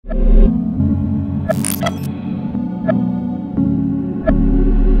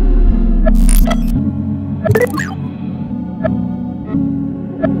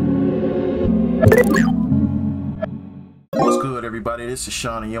this is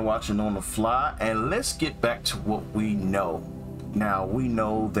Sean and you're watching On The Fly, and let's get back to what we know. Now we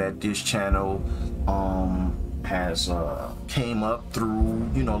know that this channel has came up through,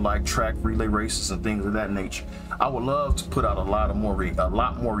 you know, like track relay races and things of that nature. I would love to put out a lot more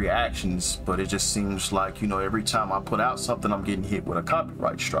reactions, but it just seems like, you know, every time I put out something I'm getting hit with a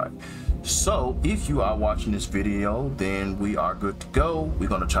copyright strike. So if you are watching this video, then we are good to go. We're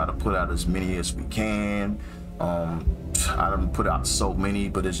going to try to put out as many as we can. I don't put out so many,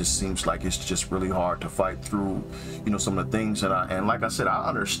 but it just seems like it's just really hard to fight through, you know, some of the things. And like I said, I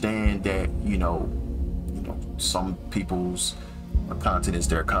understand that, you know, some people's content is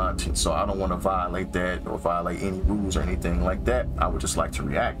their content, so I don't want to violate that or violate any rules or anything like that. I would just like to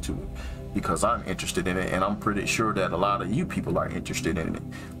react to it because I'm interested in it, and I'm pretty sure that a lot of you people are interested in it.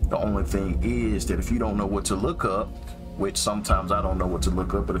 The only thing is that if you don't know what to look up, which sometimes I don't know what to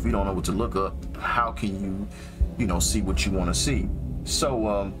look up, but if you don't know what to look up, how can you know, see what you want to see?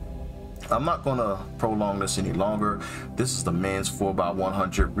 So I'm not gonna prolong this any longer. This is the men's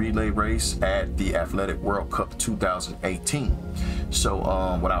 4x100 relay race at the Athletic World Cup 2018. So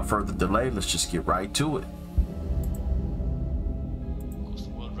without further delay, let's just get right to it. Of course,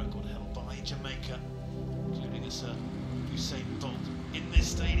 the world record held by Jamaica, including a certain Usain Bolt in this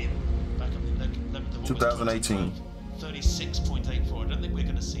stadium back on the 11th of August 2018. 36.84. I don't think we're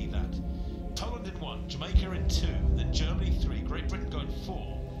going to see that. Poland in 1, Jamaica in 2, then Germany 3, Great Britain going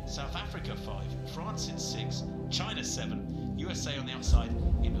 4, South Africa 5, France in 6, China 7, USA on the outside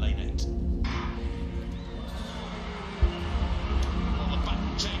in lane 8. Well, the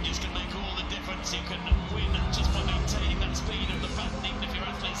pattern changes can make all the difference. You can win just by maintaining that speed of the pattern, even if your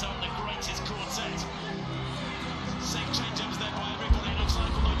athletes aren't the greatest quartet. Same changeovers there by everybody, it looks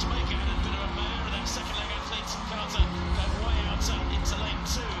like, although Jamaica had a bit of a mare, and then second leg athletes, Carter going way out into lane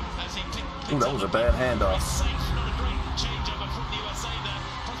 2 as he picked. Ooh, that was a bad handoff. Safe, not a great changeover from the USA there.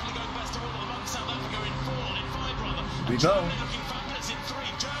 Possibly going best of all among South Africa in 4, in 5 rather. We go. Looking fabulous in 3.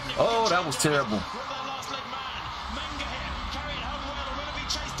 Germany. Oh, that was terrible. With their last leg man. Menga here, carry it home well. Will it be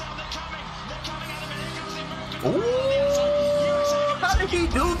chased down? They're coming. They're coming at him, and here comes the American. Ooh, how did he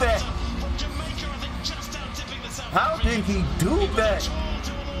do that? From Jamaica, I think, just out tipping the South How did he do that?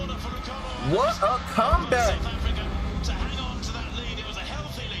 What a comeback.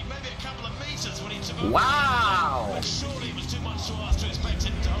 Wow!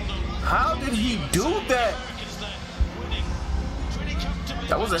 How did he do that?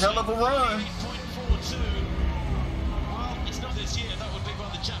 That was a hell of a run.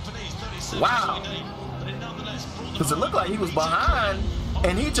 Wow! Because it looked like he was behind,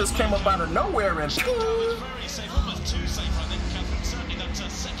 and he just came up out of nowhere and.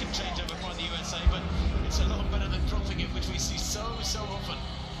 Second changeover by the USA, but it's a lot better than dropping it, which we see so often.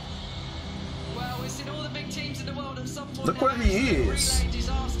 Well, we've seen all the big teams in the world at some point. Look where he is.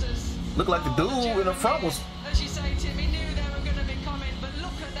 Look like the dude in the front was. As you say, Tim, he knew they were going to be coming, but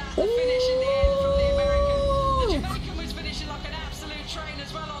look at that, the finish in the end from the American. The Jamaican was finishing like an absolute train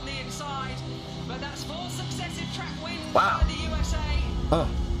as well on the inside, but that's 4 successive track wins by the USA. Huh.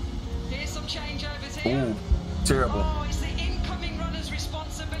 Here's some changeovers here. Ooh, terrible. Oh, it's the incoming runner's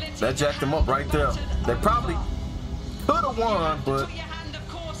responsibility. That jacked him up right there. They probably could have won, but. Put your hand, of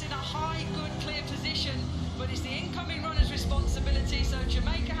course, in a high, good, clear position, but it's the incoming runner's responsibility. So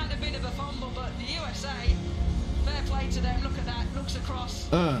Jamaica had a bit of a fumble, but the USA, fair play to them. Look at that, looks across.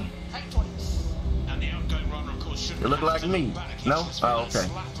 8 points. And the outgoing runner, of course, should. It looked like me. No? Oh, okay.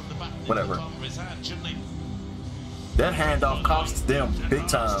 Whatever. That handoff cost them big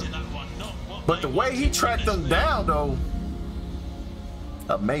time. But the way he tracked them down, though,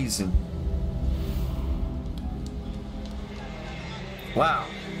 amazing. Wow.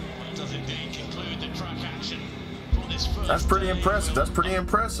 That's pretty impressive. That's pretty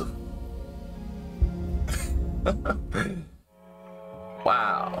impressive.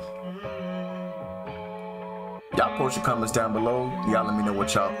 Wow. Y'all post your comments down below. Y'all let me know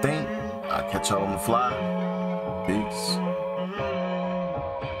what y'all think. I'll catch y'all on the fly. Peace.